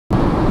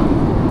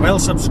Well,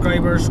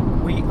 subscribers,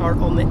 we are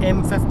on the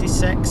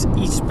M56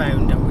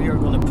 eastbound and we are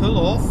going to pull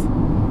off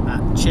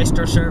at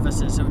Chester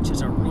Services, which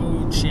is a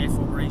road chef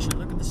operation.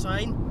 Look at the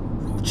sign,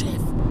 road chef.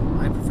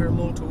 I prefer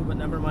moto, but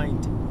never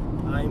mind.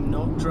 I'm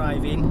not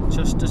driving,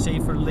 just to say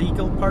for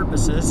legal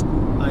purposes,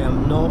 I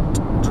am not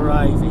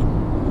driving.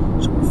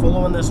 So we're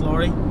following this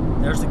lorry.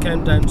 There's the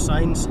countdown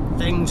signs.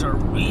 Things are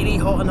really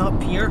hotting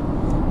up here.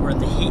 We're in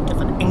the heat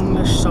of an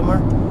English summer.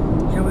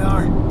 Here we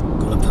are,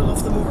 going to pull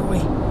off the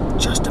motorway.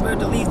 Just about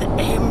to leave the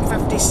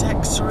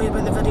M56, sorry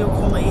about the video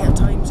quality at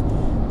times,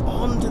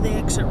 onto the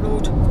exit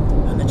road,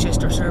 and the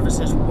Chester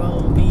Services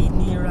will be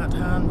near at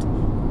hand.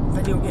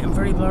 Video getting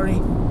very blurry,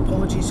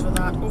 apologies for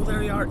that. Oh,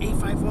 there you are,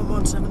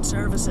 A5117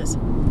 Services.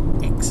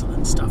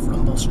 Excellent stuff,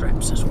 rumble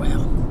strips as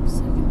well.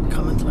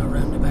 Coming to a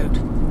roundabout.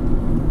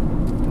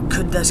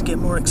 Could this get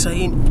more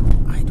exciting?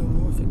 I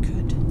don't know if it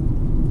could.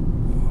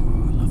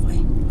 Oh, lovely,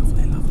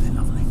 lovely, lovely,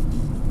 lovely.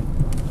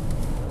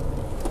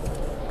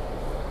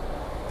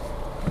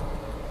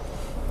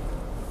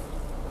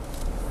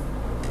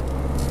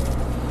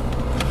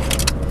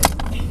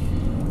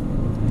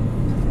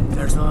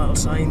 There's the little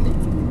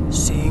sign,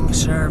 saying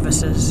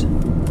services.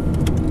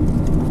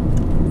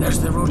 There's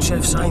the road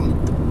chef sign.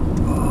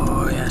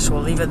 Oh yes,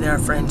 we'll leave it there,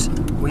 friends.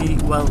 We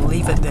will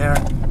leave it there.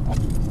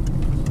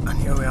 And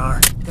here we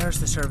are. There's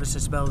the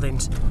services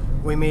buildings.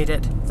 We made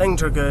it.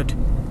 Things are good.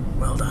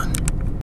 Well done.